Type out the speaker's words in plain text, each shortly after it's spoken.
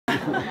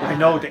I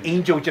know the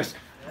angel just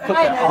put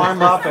the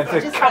arm up and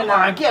said, "Come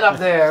on, get up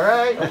there,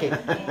 right?" Okay.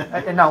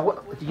 And now,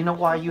 do you know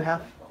why you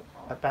have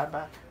a bad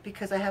back?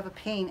 Because I have a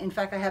pain. In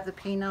fact, I have the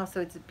pain now,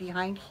 so it's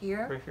behind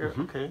here. Right here.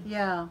 Okay.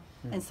 Yeah.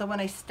 And so when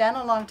I stand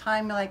a long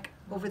time, like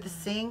over the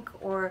sink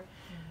or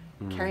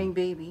carrying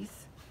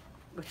babies,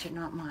 which are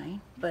not mine,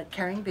 but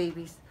carrying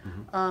babies,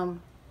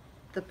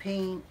 the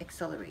pain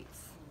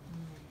accelerates.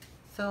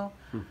 So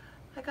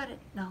I got it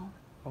now.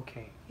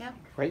 Okay. Yeah.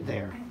 Right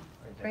there.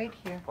 Right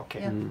here. Okay.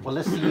 Yeah. Well,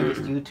 let's see if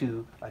it's due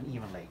to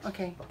uneven legs.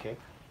 Okay. Okay.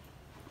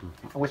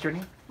 And what's your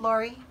name?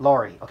 Laure.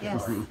 Laure. Okay.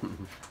 Yes. Laure.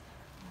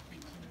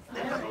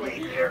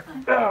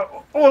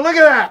 Oh, look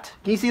at that!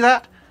 Can you see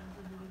that?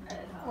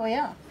 Oh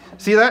yeah.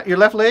 See that? Your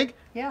left leg?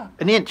 Yeah.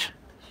 An inch.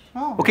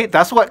 Oh. Okay,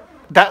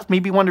 that's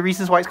maybe one of the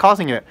reasons why it's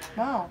causing it.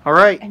 Wow. All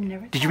right. I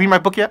never Did you read my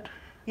book yet?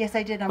 Yes,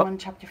 I did. I'm on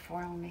chapter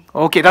 4 only.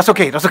 Okay, that's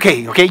okay. That's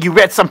okay. Okay, you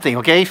read something.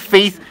 Okay,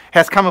 faith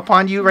has come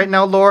upon you right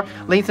now, Lord.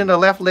 Lengthen the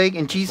left leg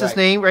in Jesus'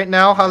 name right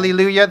now.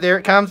 Hallelujah. There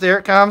it comes. There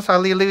it comes.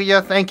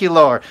 Hallelujah. Thank you,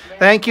 Lord.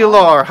 Thank you,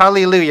 Lord.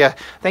 Hallelujah.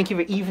 Thank you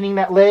for evening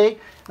that leg.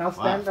 Now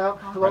stand up,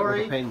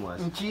 glory.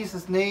 In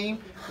Jesus' name,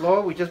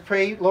 Lord, we just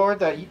pray, Lord,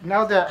 that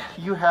now that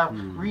you have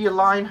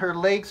realigned her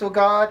legs, oh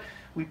God,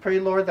 we pray,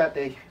 Lord, that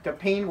the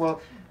pain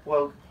will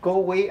go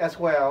away as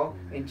well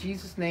in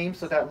Jesus' name,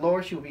 so that,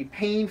 Lord, she will be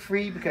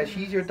pain-free because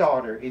she's your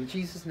daughter. In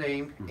Jesus'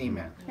 name,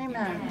 amen.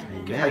 Amen.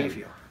 How do you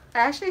feel? I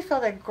actually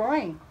felt it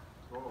growing.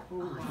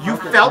 You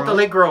felt the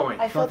leg growing?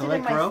 I felt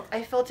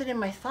it in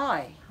my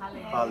thigh.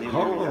 Hallelujah.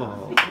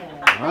 Oh.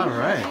 All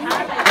right.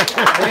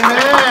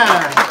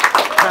 Amen.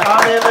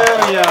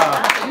 Hallelujah.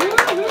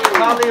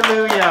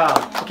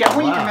 Hallelujah. Okay, I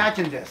want you to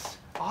imagine this.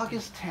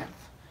 August 10th.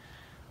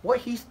 What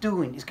he's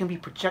doing is going to be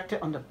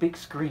projected on the big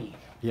screen.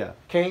 Yeah.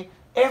 Okay?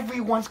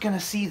 Everyone's going to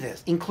see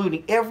this,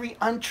 including every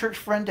unchurched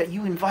friend that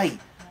you invite.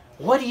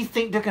 What do you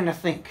think they're going to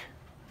think?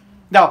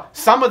 Now,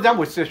 some of them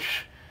would say,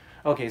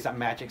 okay, it's that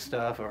magic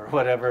stuff or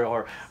whatever,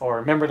 or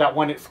remember that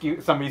one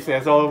excuse somebody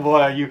says, oh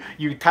boy,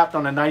 you tapped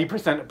on the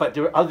 90%, but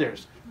there are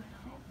others.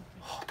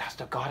 Oh, that's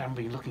the God I've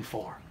been looking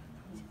for.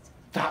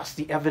 That's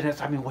the evidence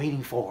I've been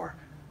waiting for.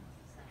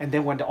 And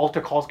then when the altar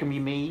calls can be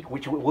made,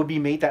 which will be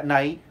made that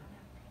night,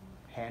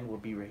 hand will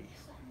be raised.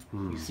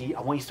 You see,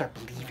 I want you to start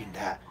believing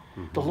that.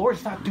 The Lord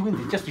is not doing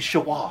this just to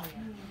show off.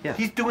 Yeah.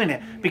 He's doing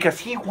it because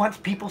he wants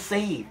people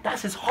saved.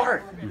 That's his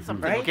heart.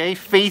 Right? Okay,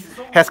 faith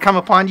has come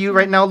upon you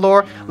right now,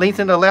 Lord.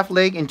 Lengthen the left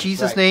leg in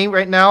Jesus' name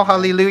right now.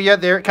 Hallelujah.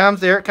 There it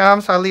comes. There it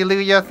comes.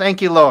 Hallelujah.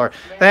 Thank you, Lord.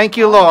 Thank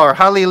you, Lord.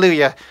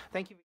 Hallelujah.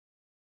 Thank you.